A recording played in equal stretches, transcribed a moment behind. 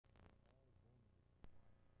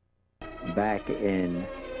back in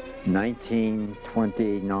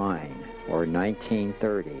 1929 or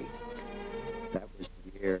 1930. That was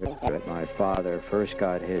the year that my father first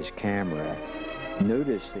got his camera.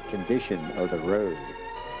 Notice the condition of the road.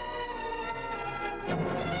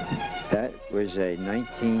 That was a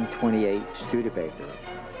 1928 Studebaker.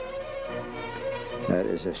 That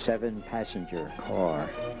is a 7-passenger car.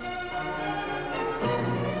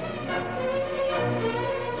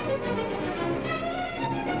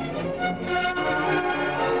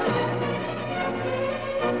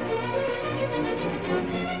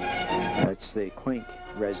 That's the Quink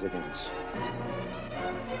residence.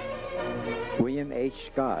 William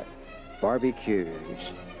H. Scott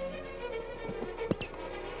barbecues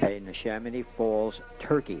a Neshaminy Falls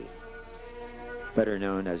turkey, better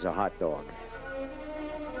known as a hot dog.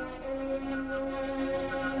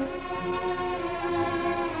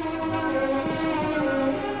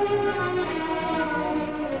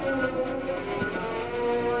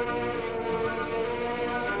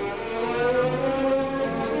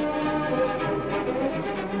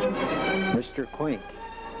 Mr. Quink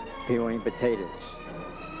peeling potatoes.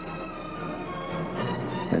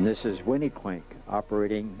 And this is Winnie Quink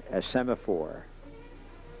operating a semaphore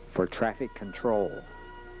for traffic control.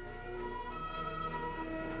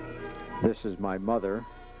 This is my mother,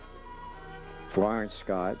 Florence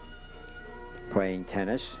Scott, playing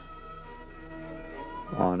tennis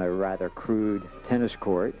on a rather crude tennis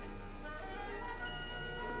court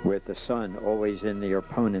with the sun always in the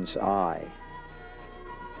opponent's eye.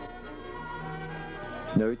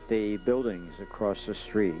 Note the buildings across the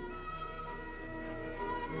street.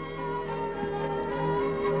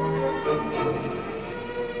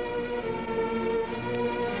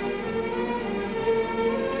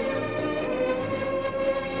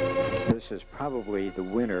 This is probably the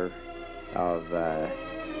winter of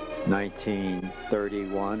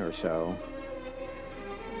 1931 or so.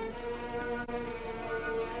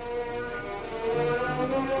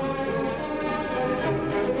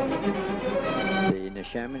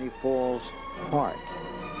 Neshaminy Falls Park.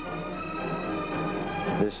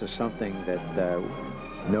 This is something that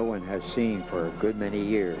no one has seen for a good many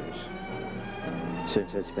years,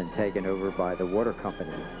 since it's been taken over by the water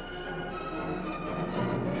company.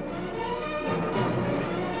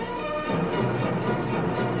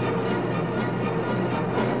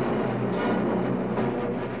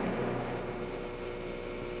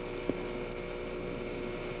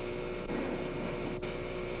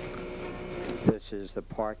 This is the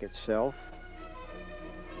park itself.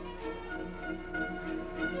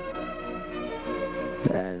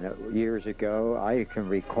 And years ago, I can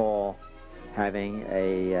recall having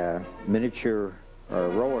a miniature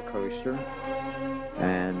roller coaster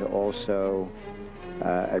and also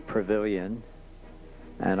a pavilion.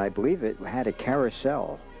 And I believe it had a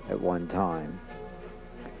carousel at one time.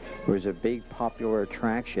 It was a big popular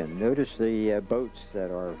attraction. Notice the boats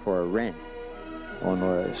that are for rent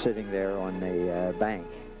sitting there on the bank.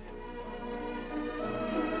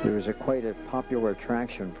 It was quite a popular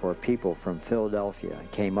attraction for people from Philadelphia.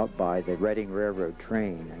 Came up by the Reading Railroad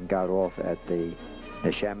train and got off at the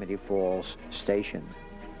Neshaminy Falls station.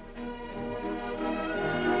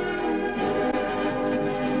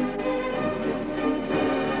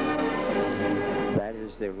 That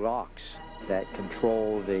is the locks that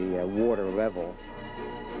control the water level.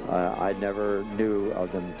 I never knew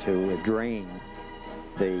of them to drain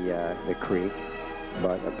the creek,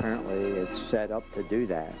 but apparently it's set up to do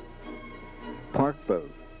that. Park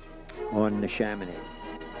boat on Neshaminy.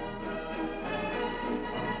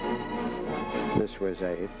 This was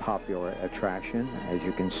a popular attraction, as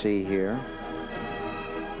you can see here.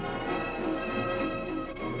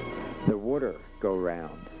 The water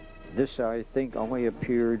go-round. This, I think, only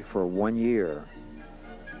appeared for 1 year.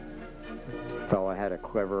 The fellow had a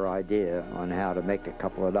clever idea on how to make a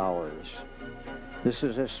couple of dollars. This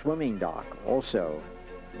is a swimming dock, also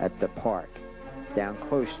at the park, down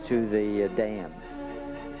close to the dam.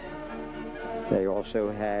 They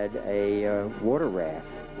also had a water raft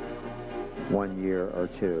 1 year or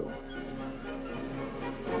two.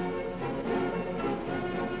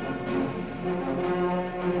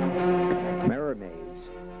 Mermaids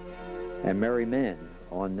and merry men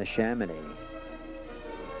on Neshaminy.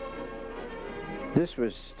 This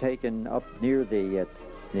was taken up near the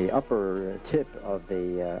upper tip of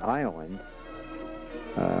the island,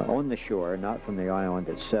 on the shore, not from the island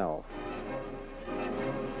itself.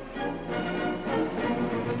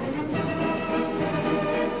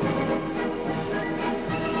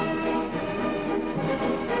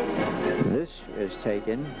 This is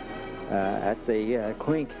taken at the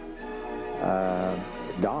Quink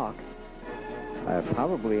dock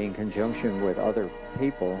probably in conjunction with other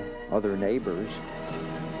people, other neighbors,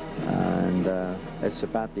 and it's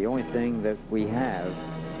about the only thing that we have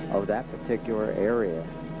of that particular area.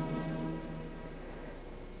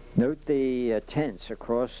 Note the tents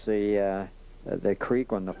across the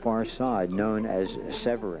creek on the far side, known as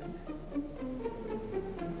Severin.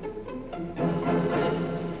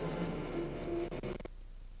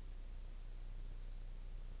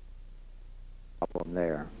 Problem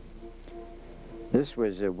there. This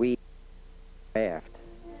was a wee raft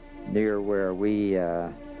near where we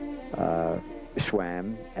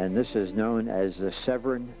swam, and this is known as the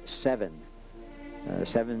Severin 7.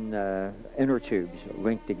 7 inner tubes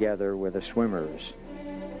linked together with the swimmers.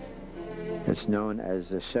 It's known as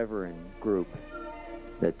the Severin group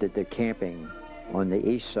that did the camping on the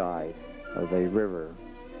east side of the river.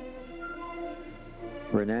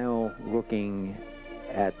 We're now looking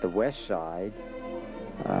at the west side,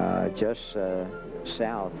 just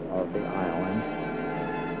south of the island.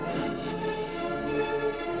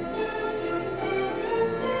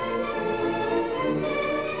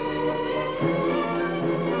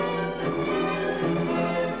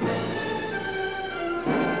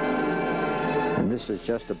 And this is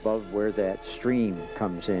just above where that stream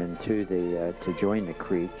comes in to join the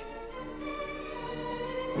creek.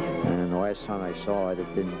 And the last time I saw it,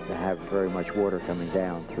 it didn't have very much water coming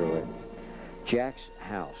down through it. Jack's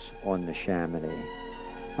house on Neshaminy.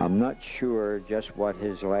 I'm not sure just what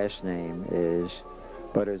his last name is,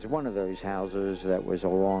 but it's one of those houses that was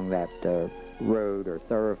along that road or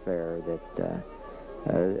thoroughfare that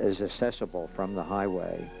is accessible from the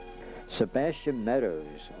highway. Sebastian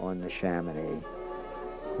Meadows on Neshaminy.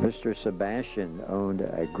 Mr. Sebastian owned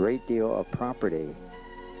a great deal of property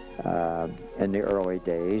in the early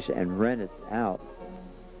days and rented out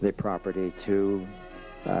the property to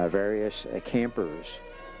various campers.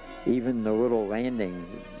 Even the little landing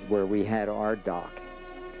where we had our dock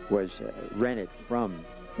was rented from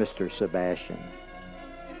Mr. Sebastian.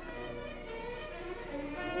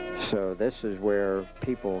 So this is where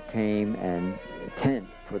people came and tent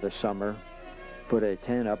for the summer, put a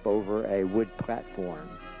tent up over a wood platform.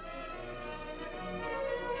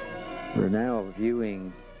 We're now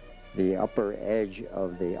viewing the upper edge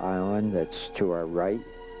of the island that's to our right.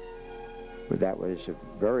 That was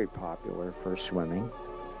very popular for swimming.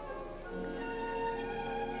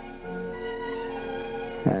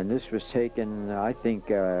 And this was taken, I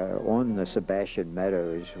think, on the Sebastian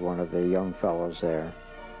Meadows, one of the young fellows there.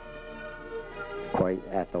 Quite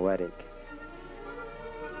athletic.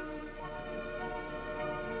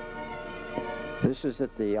 This is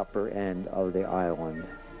at the upper end of the island.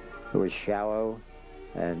 It was shallow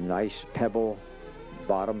and nice pebble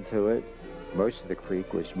bottom to it. Most of the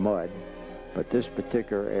creek was mud, but this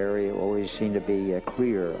particular area always seemed to be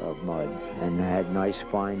clear of mud and had nice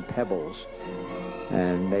fine pebbles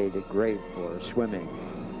and made it great for swimming.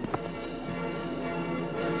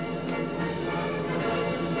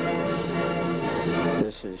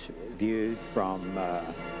 This is viewed from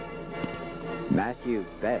Matthew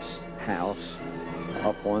Best's house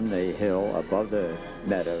up on the hill above the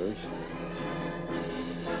meadows.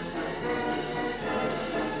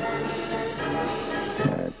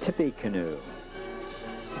 Tippy canoe.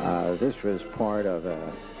 This was part of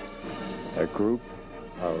a group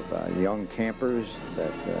of young campers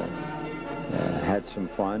that had some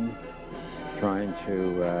fun trying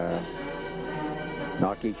to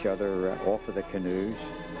knock each other off of the canoes.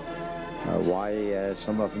 Why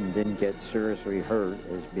some of them didn't get seriously hurt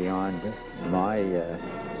is beyond my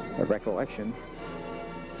recollection.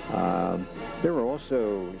 There were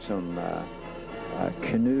also some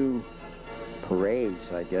canoe parades,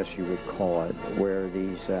 I guess you would call it, where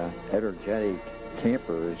these energetic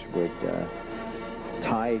campers would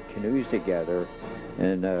tie canoes together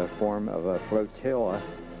in the form of a flotilla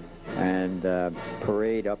and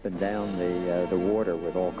parade up and down the water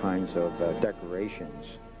with all kinds of decorations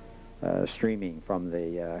streaming from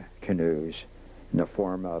the canoes in the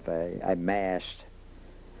form of a mast,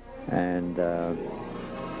 and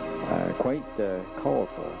quite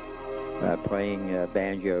colorful, playing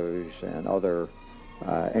banjos and other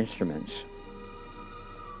instruments.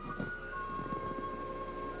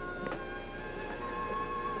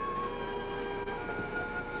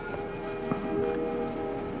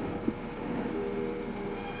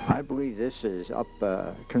 I believe this is up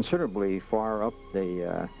considerably far up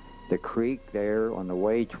the creek there on the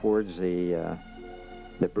way towards the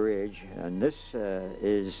bridge, and this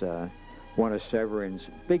is one of Severin's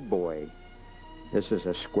Big Boy. This is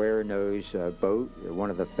a square-nose boat, one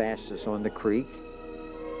of the fastest on the creek,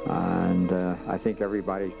 and I think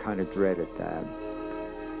everybody kind of dreaded that.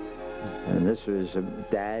 And this was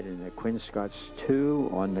Dad in the Quinn-Scotts 2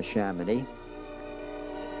 on Neshaminy.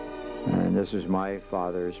 And this is my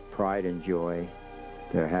father's pride and joy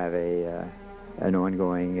to have an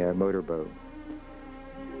ongoing motorboat.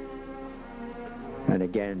 And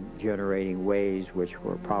again, generating waves which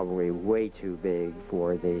were probably way too big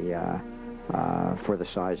for the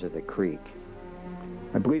size of the creek.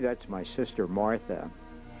 I believe that's my sister Martha.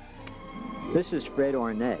 This is Fred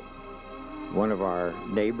Arnett, one of our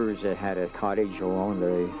neighbors that had a cottage along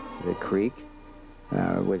the creek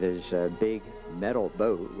with his big metal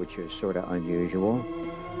boat, which is sort of unusual.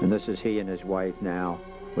 And this is he and his wife now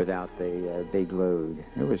without the big load.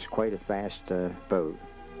 It was quite a fast boat.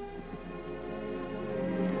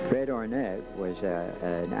 Fred Arnett was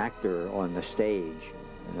an actor on the stage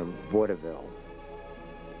in a vaudeville.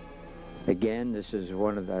 Again, this is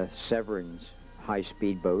one of the Severn's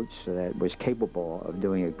high-speed boats that was capable of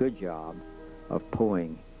doing a good job of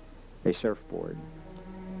pulling a surfboard.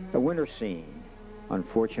 A winter scene.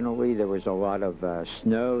 Unfortunately, there was a lot of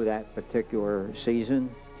snow that particular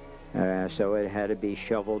season, so it had to be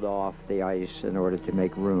shoveled off the ice in order to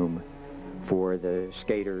make room for the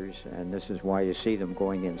skaters, and this is why you see them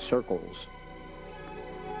going in circles.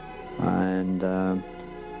 And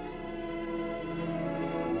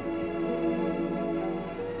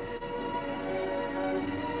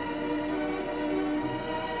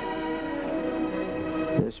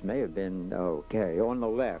this may have been, okay, on the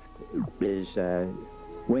left is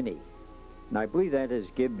Winnie. And I believe that is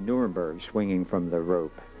Gib Nuremberg swinging from the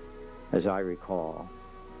rope, as I recall.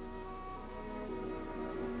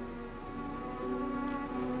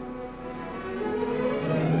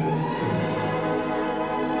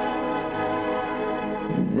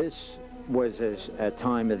 This was a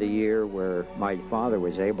time of the year where my father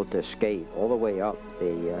was able to skate all the way up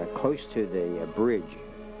close to the bridge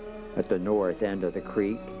at the north end of the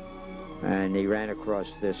creek, and he ran across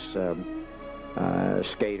this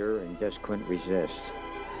skater and just couldn't resist.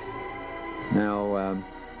 Now,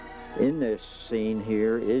 in this scene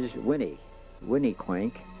here is Winnie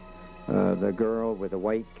Clink, the girl with the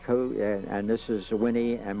white coat, and this is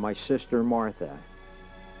Winnie and my sister Martha.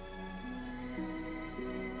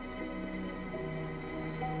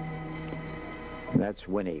 That's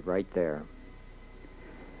Winnie right there.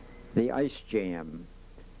 The ice jam.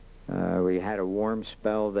 We had a warm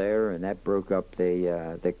spell there, and that broke up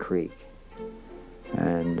the creek.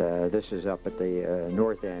 And this is up at the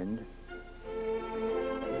north end.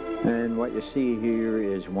 And what you see here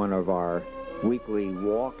is one of our weekly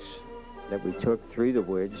walks that we took through the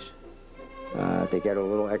woods to get a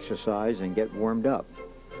little exercise and get warmed up.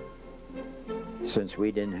 Since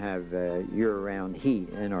we didn't have year-round heat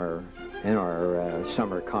in our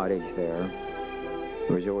summer cottage there,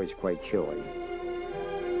 it was always quite chilly.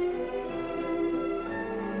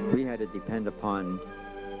 We had to depend upon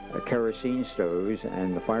kerosene stoves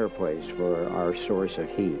and the fireplace for our source of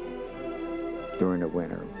heat during the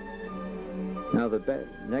winter. Now the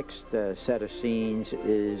next set of scenes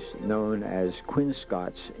is known as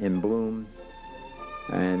Quinn-Scotts in Bloom,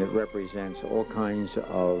 and it represents all kinds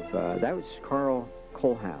of, that was Carl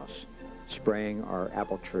Kohlhaas spraying our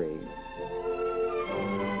apple tree.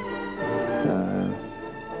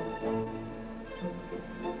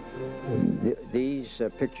 These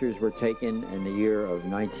pictures were taken in the year of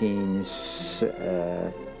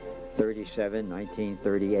 1937,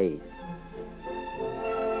 1938.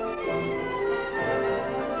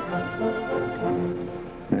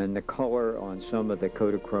 And the color on some of the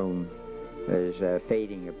Kodachrome is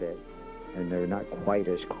fading a bit, and they're not quite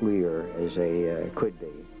as clear as they could be.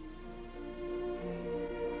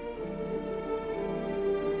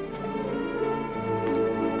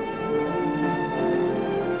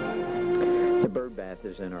 The bird bath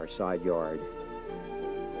is in our side yard.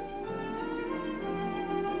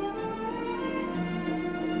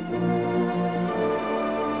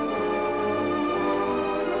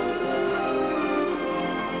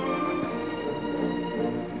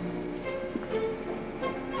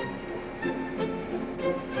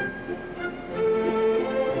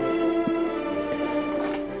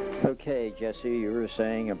 Okay, Jesse, you were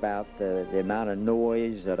saying about the amount of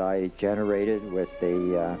noise that I generated with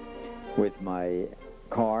my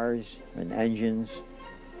cars and engines,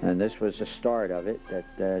 and this was the start of it.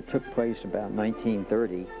 That took place about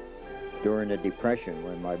 1930 during the Depression,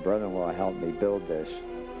 when my brother-in-law helped me build this.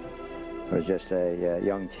 I was just a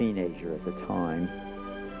young teenager at the time.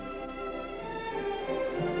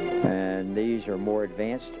 And these are more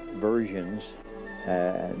advanced versions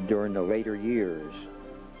during the later years,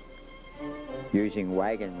 using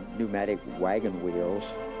pneumatic wagon wheels.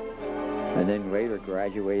 and then later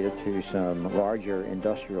graduated to some larger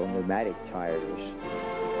industrial pneumatic tires,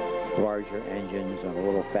 larger engines and a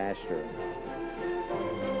little faster.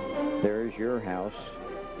 There's your house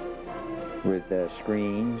with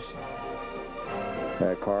screens,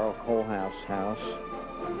 Carl Kohlhaas house,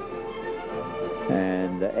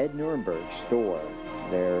 and the Ed Nuremberg store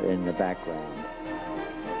there in the background.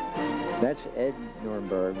 That's Ed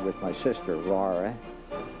Nuremberg with my sister Laura,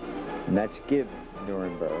 and that's Gib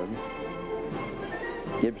Nuremberg,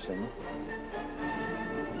 Gibson.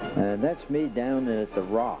 And that's me down at the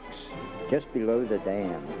rocks, just below the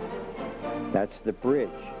dam. That's the bridge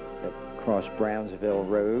that crossed Brownsville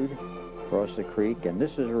Road, across the creek, and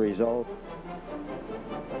this is a result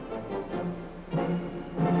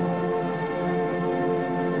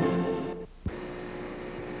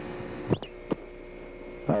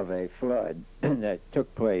of a flood that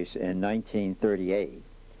took place in 1938.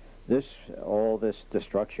 All this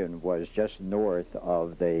destruction was just north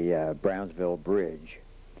of the Brownsville Bridge.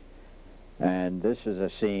 And this is a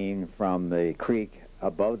scene from the creek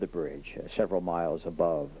above the bridge, several miles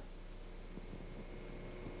above.